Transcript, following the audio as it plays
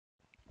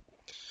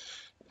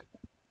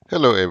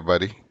Hello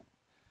everybody.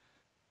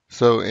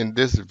 So in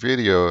this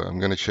video, I'm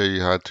going to show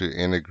you how to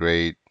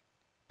integrate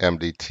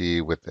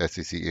MDT with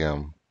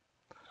SCCM.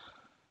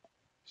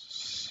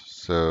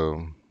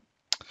 So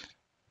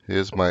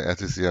here's my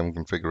SCCM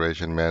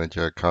configuration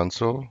manager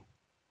console.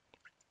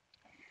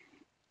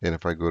 And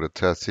if I go to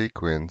test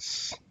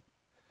sequence,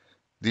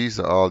 these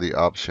are all the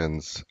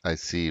options I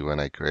see when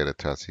I create a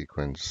test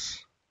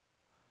sequence.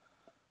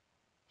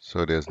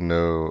 So there's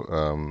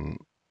no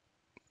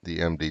the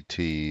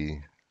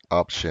MDT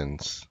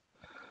options.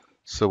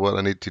 So what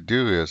I need to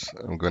do is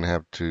I'm going to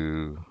have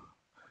to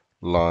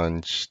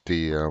launch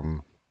the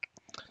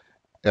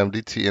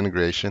MDT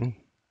integration.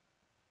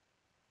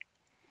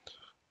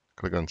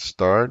 Click on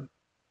Start.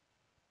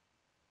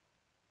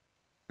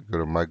 Go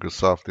to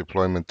Microsoft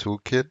Deployment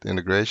Toolkit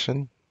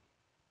integration.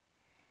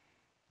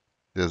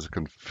 There's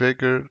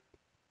configure,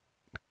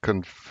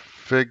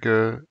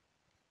 config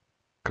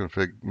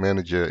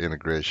manager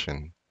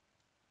integration.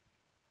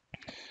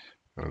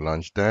 I'll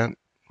launch that.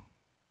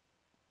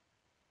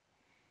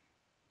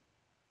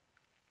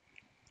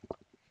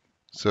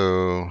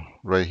 So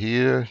right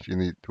here, you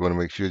want to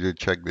make sure you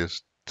check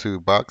these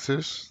two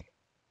boxes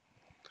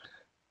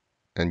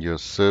and your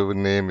server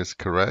name is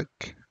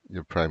correct.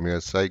 Your primary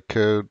site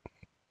code.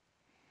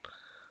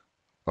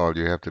 All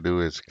you have to do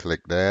is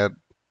click that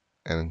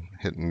and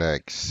hit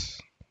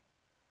next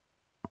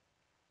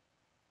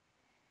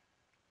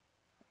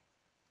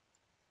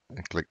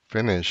and click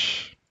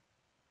finish.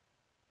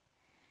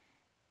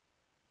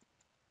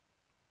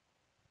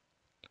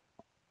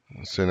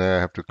 So now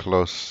I have to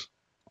close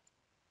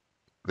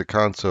the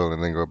console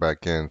and then go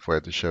back in for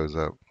it to shows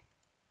up.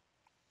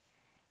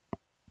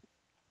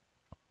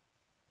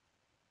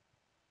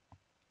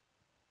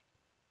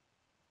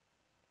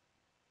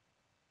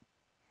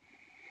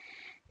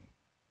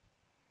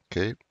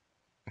 Okay,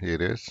 here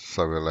it is,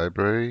 software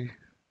library,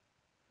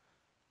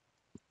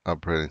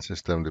 operating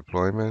system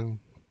deployment,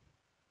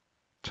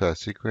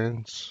 test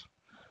sequence.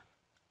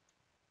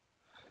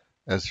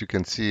 As you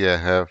can see, I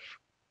have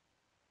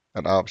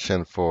an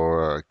option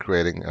for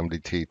creating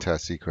MDT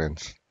test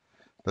sequence.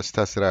 Let's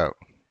test it out.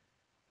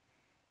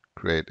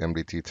 Create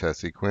MDT test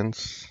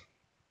sequence.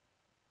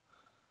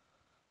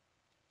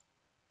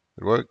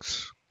 It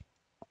works.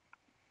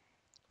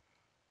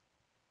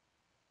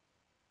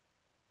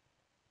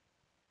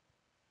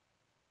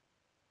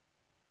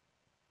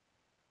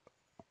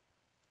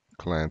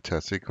 Client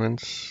test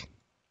sequence.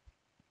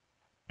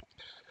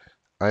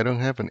 I don't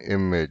have an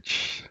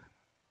image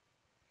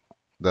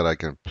that I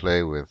can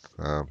play with.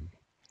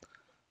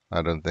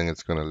 I don't think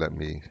it's going to let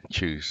me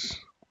choose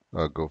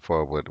or go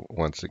forward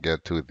once I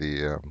get to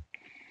the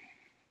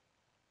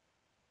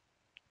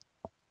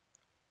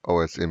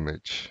OS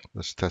image.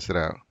 Let's test it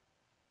out.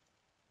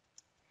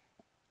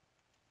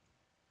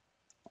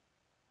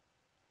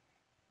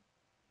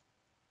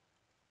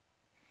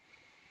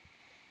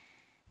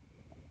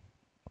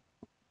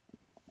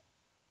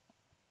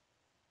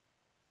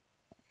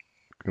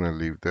 I'm going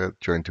to leave that,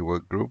 join to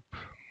work group.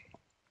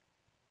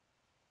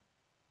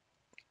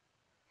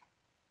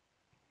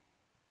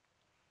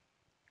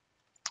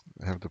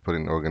 I have to put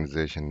an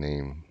organization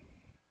name.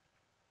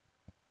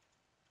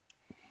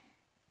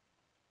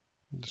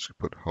 Just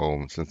put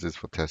home since it's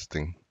for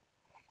testing.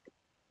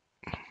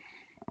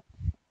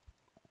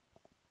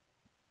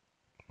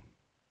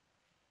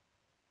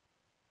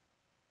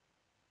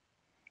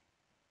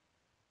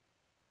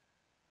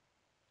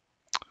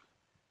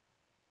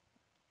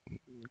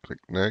 Click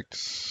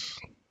next.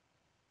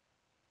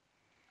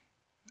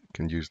 You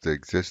can use the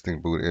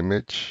existing boot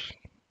image.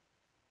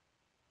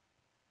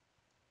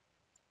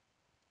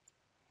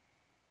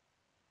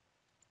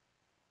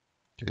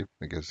 Okay,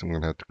 I guess I'm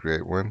gonna have to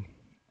create one.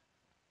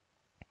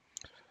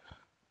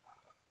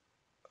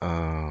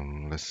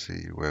 Let's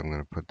see where I'm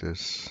gonna put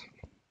this.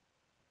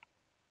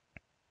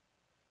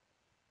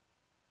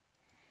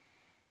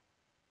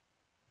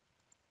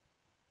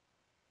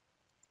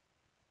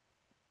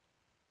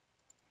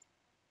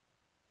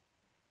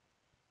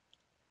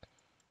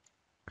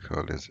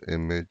 Call this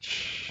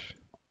image.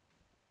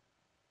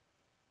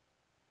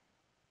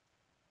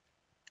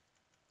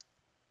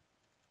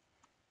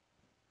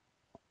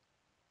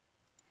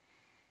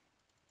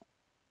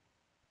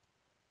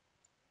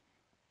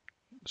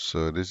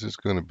 So this is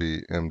going to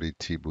be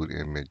MDT boot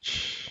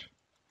image.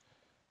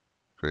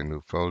 Create a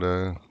new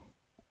folder.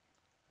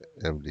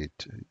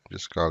 MDT.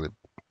 Just call it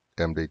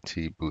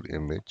MDT boot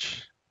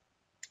image.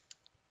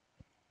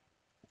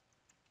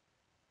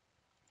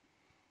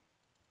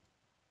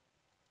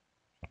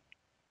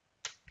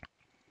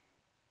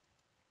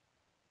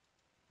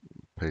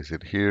 Paste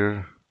it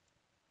here.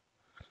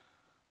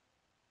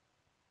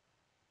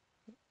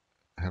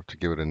 I have to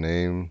give it a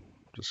name.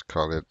 Just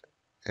call it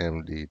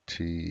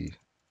MDT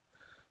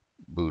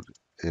boot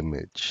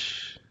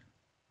image.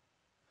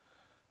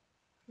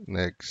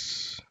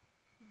 Next.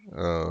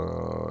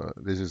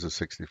 This is a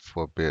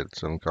 64-bit,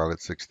 so I'm gonna call it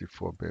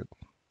 64-bit.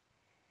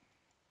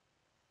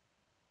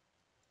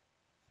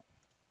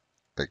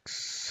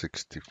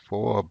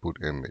 X64 boot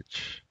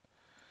image.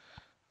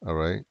 All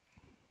right.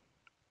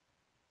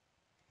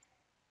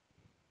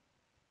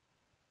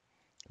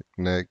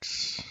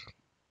 next.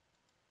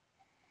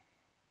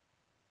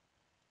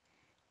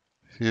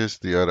 Here's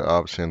the other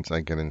options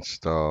I can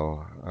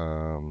install.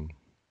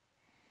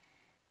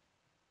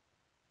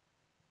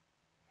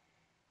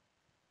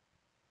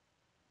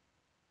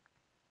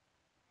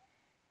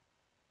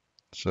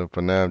 So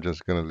for now, I'm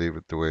just going to leave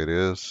it the way it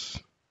is.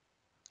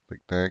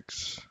 Click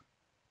next.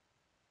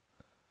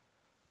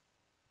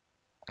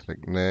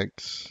 Click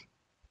next.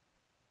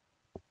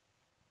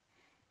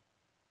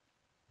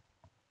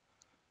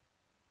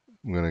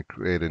 I'm going to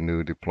create a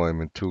new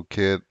deployment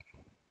toolkit.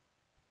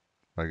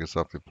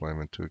 Microsoft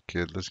Deployment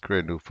Toolkit. Let's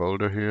create a new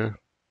folder here.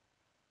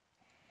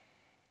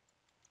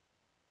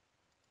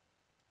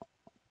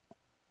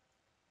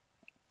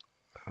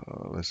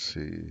 Let's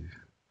see.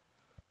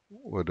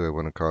 What do I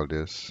want to call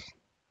this?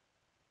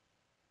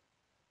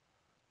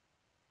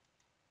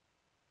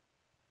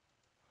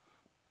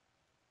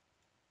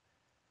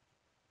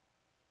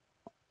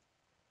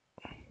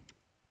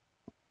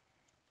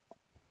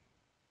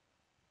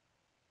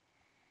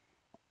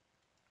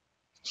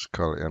 Let's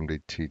call it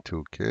MDT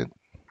Toolkit.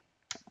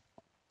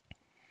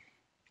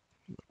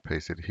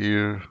 Paste it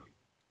here.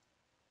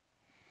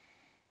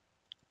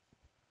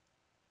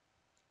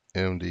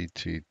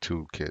 MDT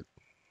Toolkit.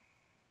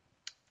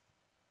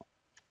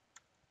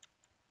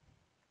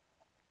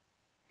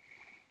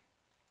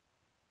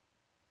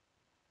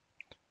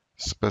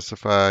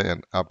 Specify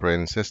an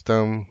operating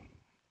system.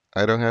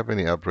 I don't have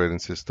any operating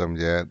system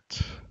yet.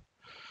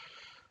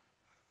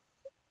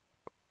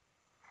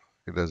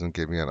 It doesn't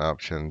give me an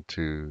option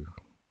to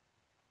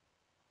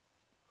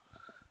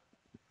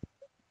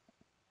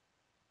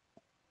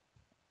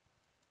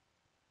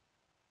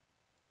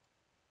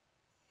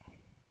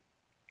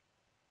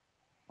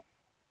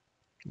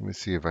let me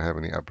see if I have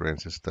any operating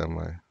system.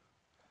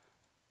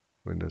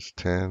 Windows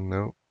 10,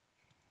 nope.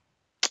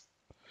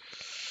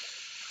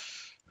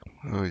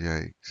 Oh,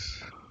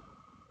 yikes.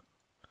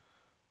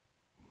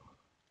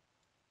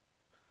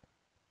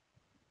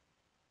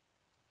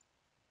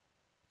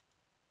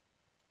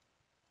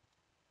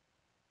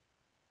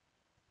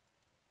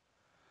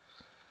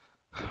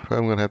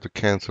 I'm gonna have to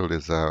cancel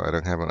this out. I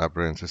don't have an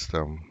operating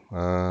system.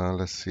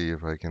 Let's see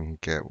if I can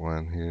get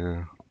one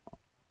here.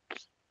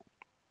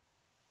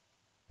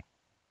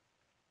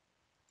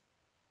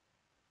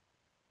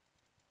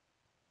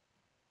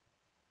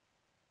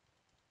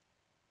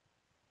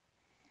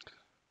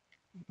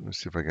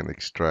 Let's see if I can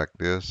extract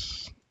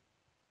this.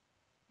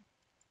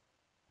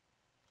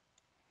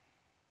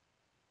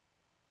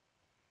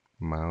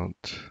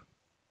 Mount.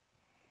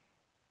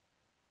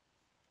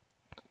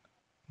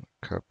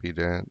 Copy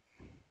that.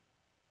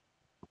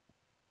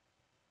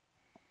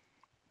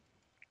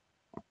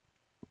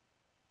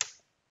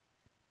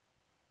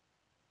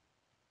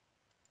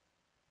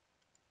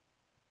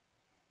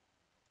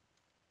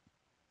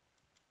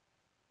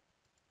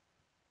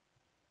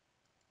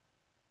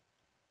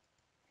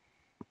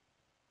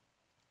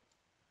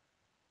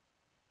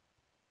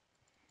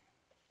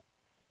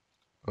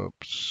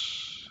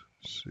 Oops.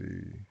 Let's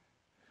see.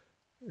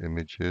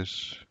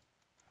 Images.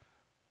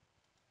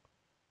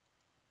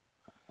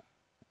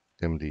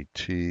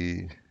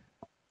 MDT.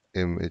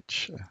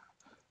 Image.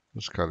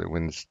 Let's call it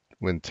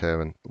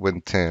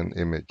Win10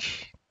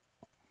 image.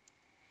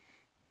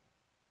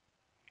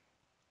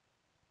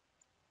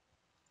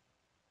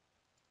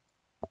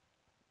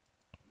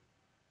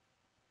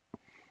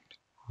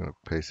 I'm gonna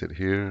paste it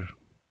here.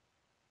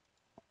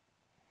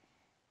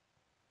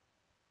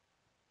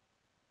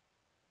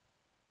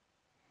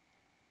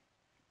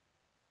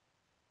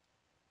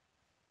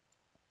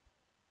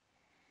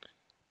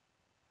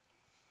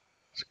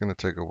 It's gonna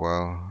take a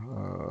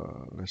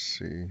while. Let's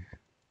see.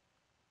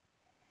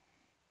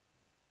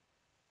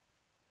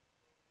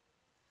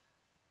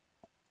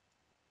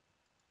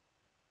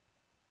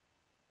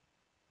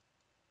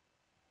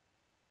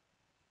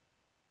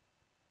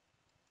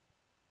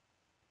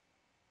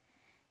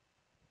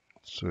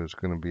 So it's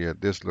gonna be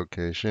at this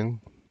location.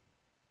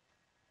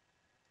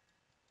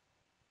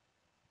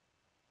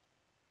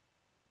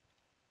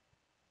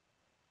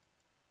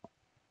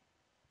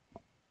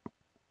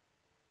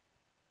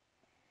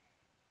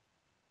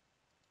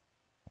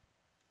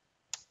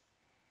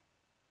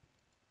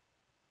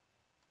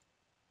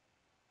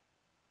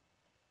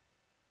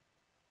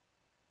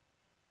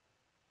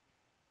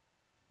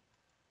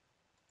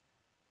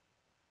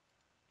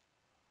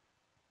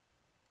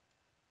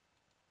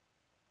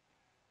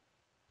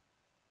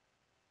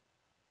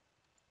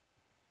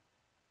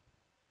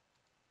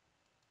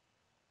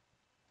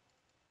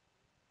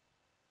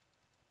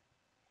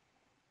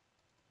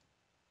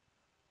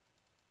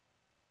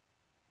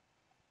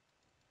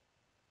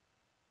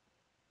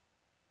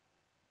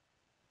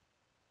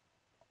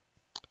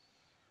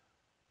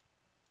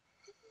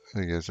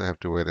 I guess I have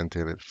to wait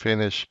until it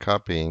finishes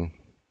copying.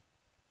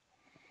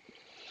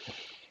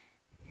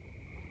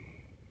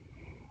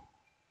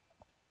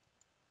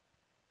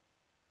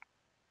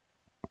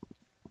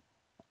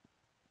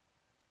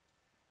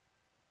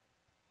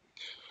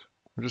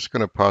 I'm just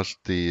going to pause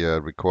the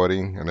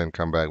recording and then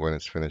come back when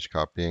it's finished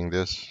copying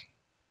this.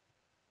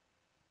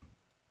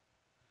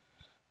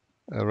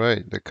 All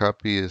right, the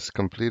copy is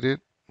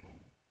completed.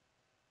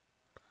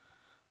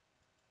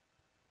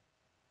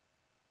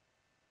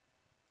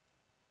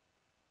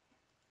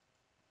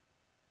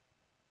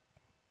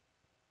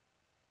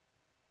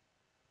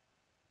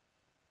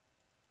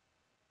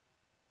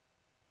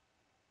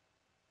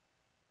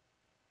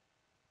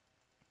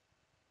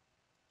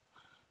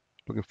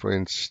 Looking for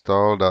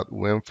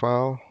install.wim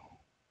file.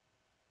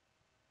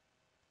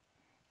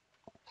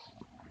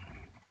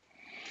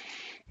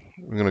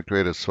 We're going to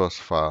create a source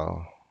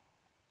file,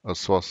 a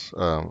source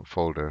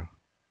folder.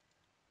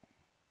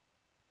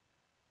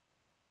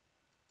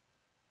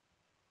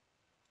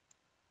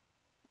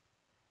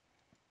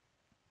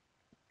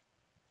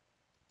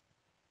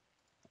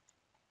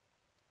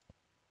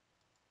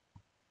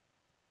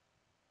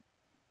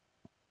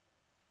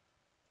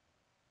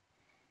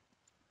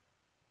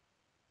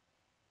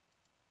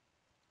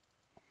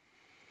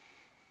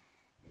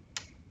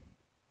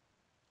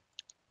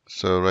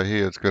 So right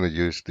here, it's going to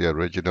use the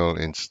original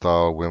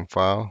install WIM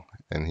file,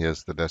 and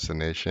here's the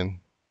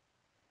destination.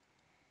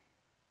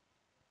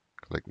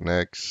 Click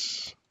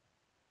Next.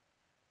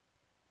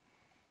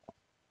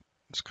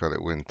 Let's call it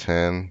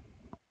Win10.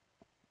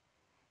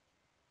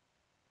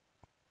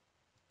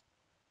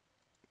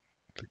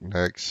 Click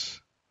Next.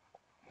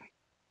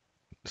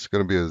 It's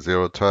going to be a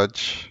zero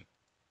touch.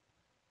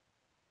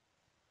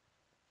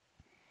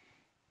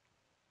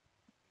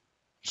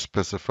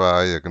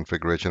 Specify a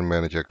configuration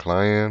manager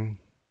client.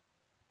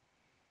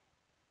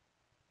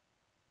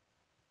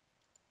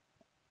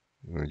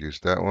 I'm going to use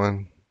that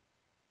one.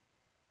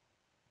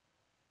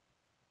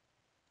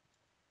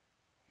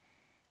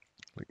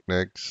 Click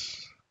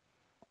Next.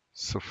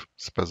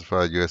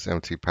 Specify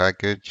USMT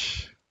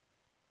package.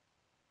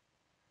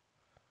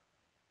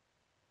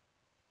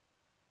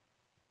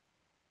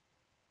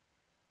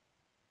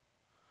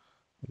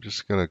 I'm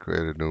just going to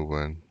create a new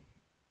one.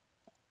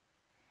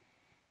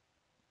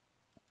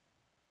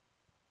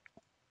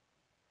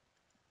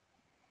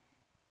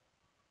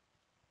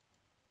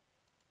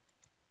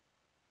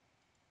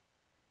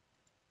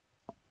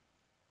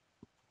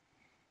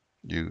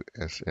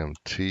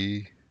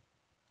 USMT.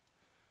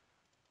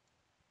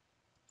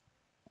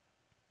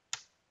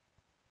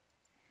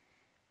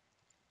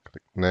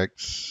 Click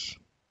Next.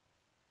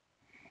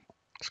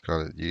 Let's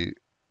call it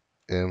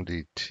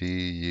Mdt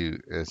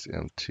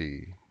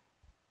USMT.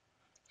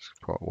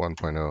 Part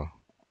 1.0.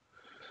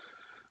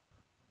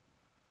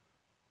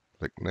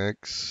 Click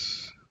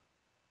Next.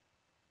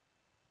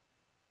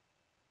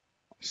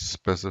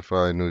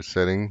 Specify new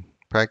setting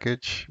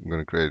package. I'm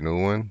going to create a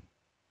new one.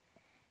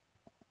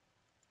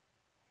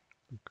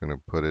 I'm going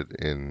to put it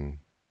in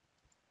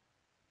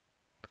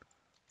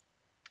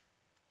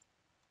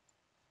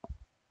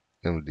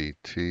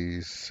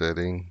MDT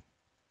setting.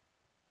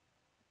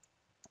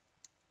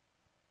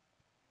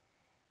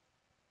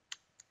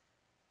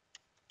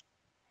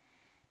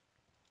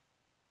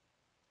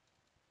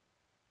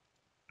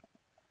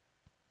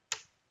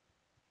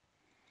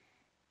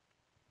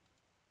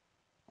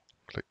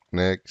 Click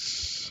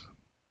Next.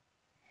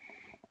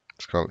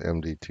 It's called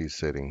MDT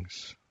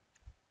settings.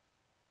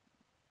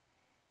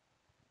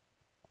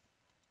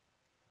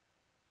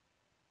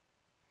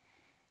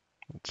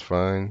 That's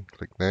fine.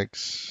 Click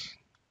Next.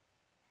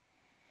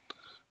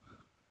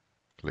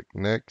 Click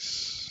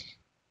Next.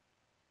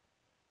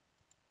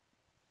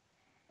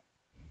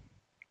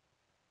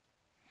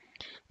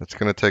 It's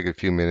going to take a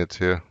few minutes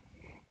here.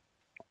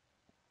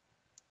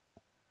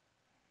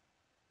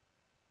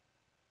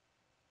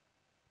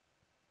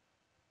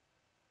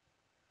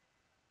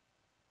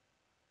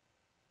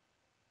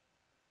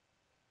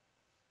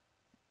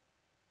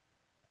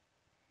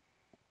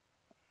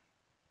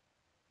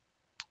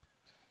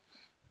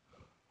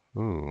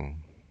 Ooh.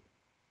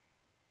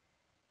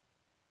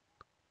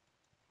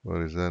 What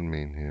does that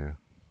mean here?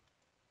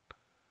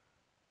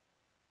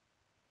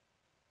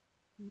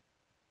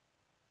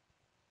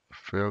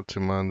 Failed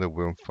to mount the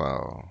WIM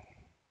file.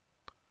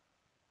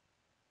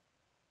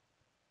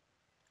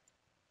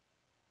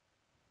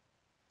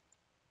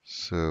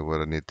 So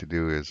what I need to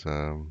do is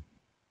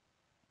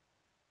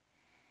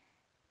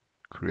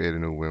create a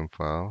new WIM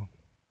file.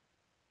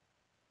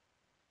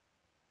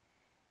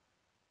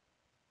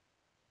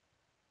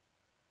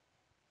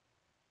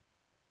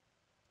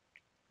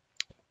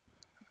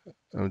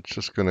 I'm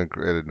just going to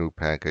create a new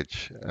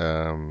package,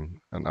 an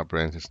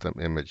operating system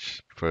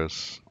image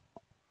first.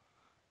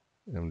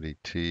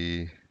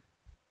 MDT,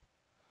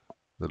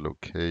 the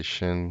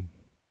location,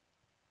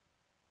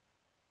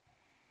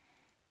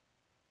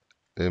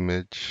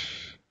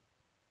 image.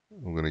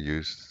 I'm going to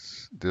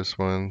use this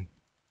one.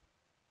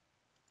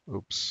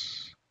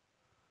 Oops.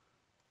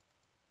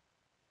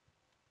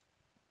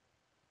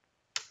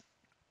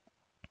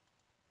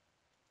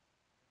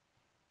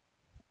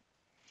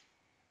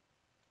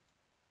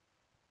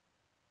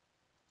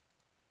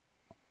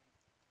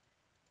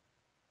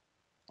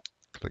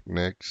 Click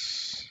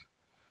Next.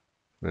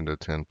 Windows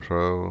 10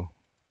 Pro.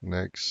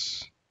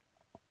 Next.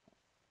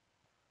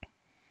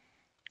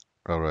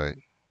 All right.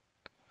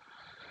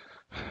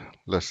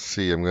 Let's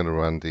see. I'm going to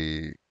run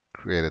the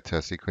create a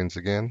test sequence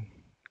again.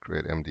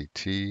 create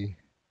MDT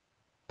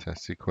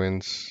test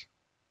sequence,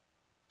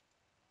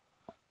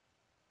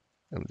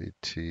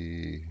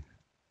 MDT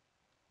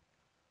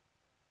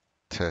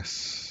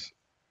test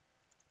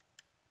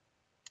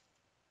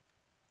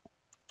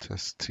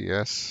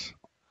TS.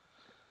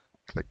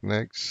 Click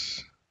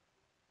next.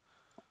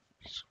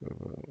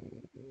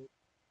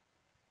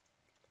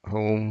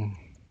 Home.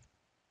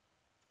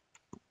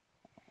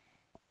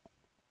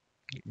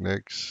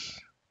 Next.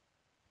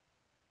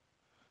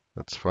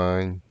 That's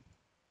fine.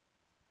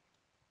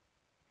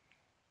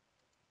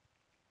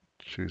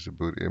 Choose a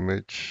boot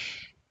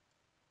image.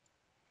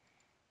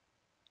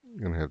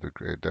 You're gonna have to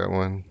create that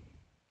one.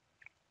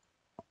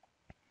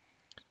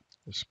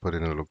 Just put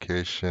in a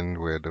location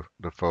where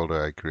the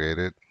folder I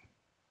created.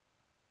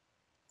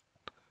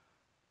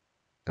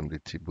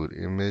 MDT boot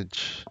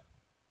image.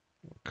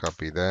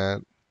 Copy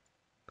that.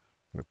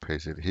 I'm gonna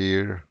paste it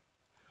here.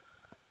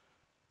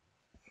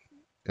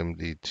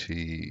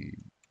 MDT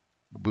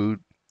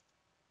boot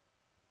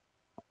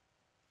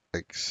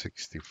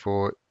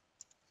x64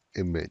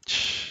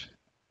 image.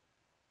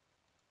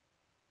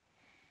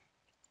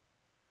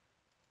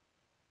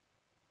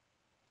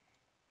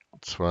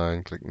 It's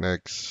fine. Click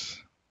next.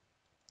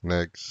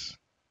 Next.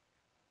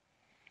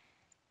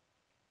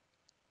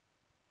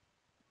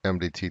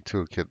 MDT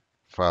Toolkit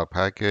file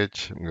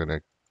package. I'm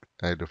gonna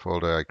add the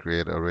folder I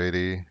created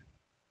already.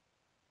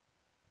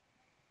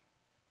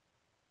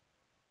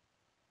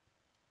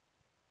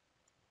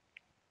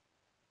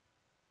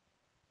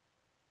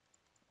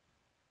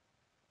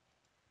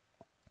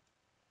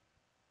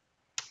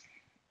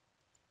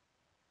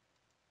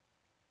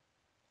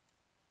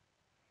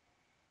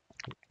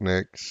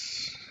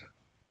 Next.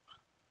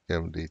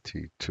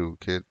 MDT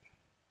Toolkit.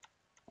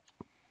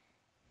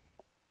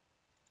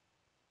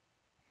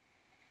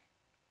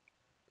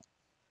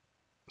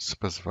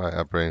 Specify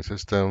operating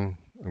system.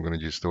 I'm going to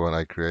use the one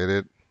I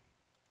created.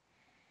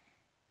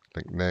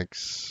 Click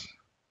next.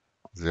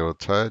 Zero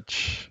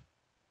touch.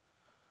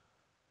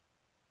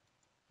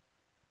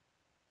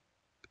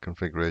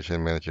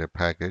 Configuration manager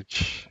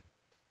package.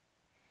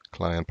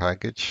 Client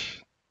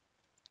package.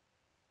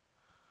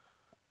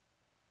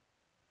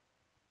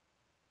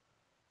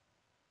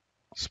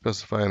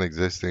 Specify an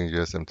existing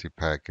USMT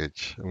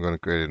package. I'm going to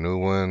create a new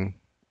one.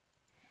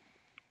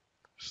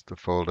 It's the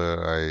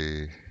folder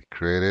I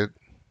created.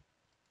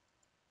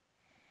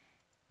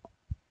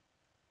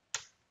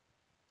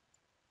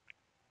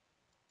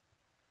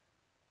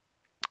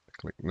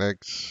 Click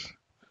next.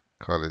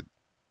 Call it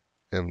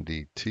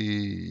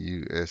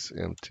MDT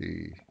USMT.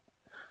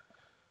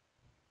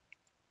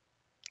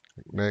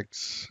 Click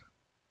next.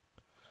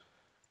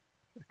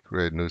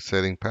 Create new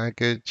setting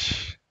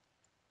package.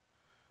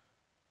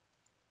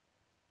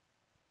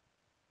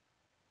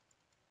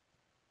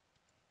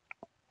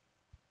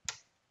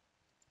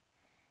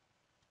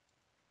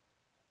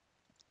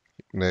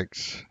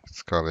 Next,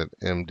 let's call it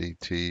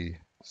MDT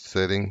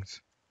settings.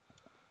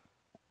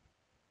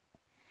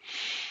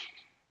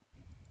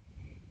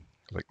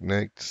 Click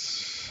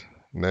next,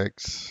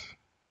 next,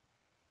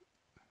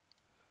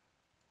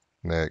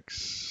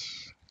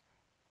 next.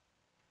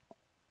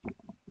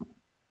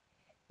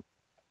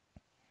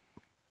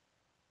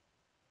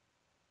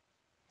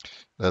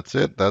 That's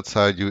it. That's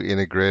how you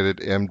integrated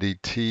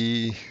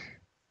MDT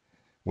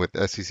with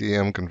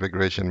SCCM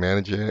Configuration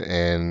Manager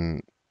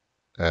and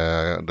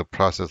the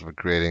process of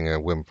creating a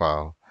WIM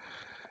file.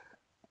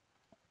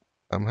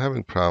 I'm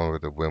having problem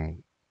with the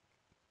WIM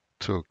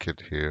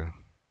toolkit here.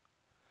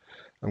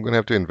 I'm going to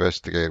have to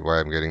investigate why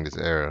I'm getting this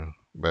error,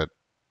 but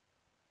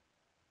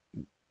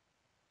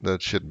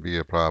that shouldn't be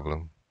a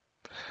problem.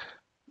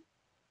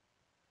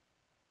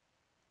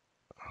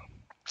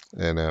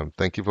 And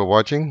thank you for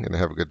watching, and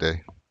have a good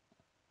day.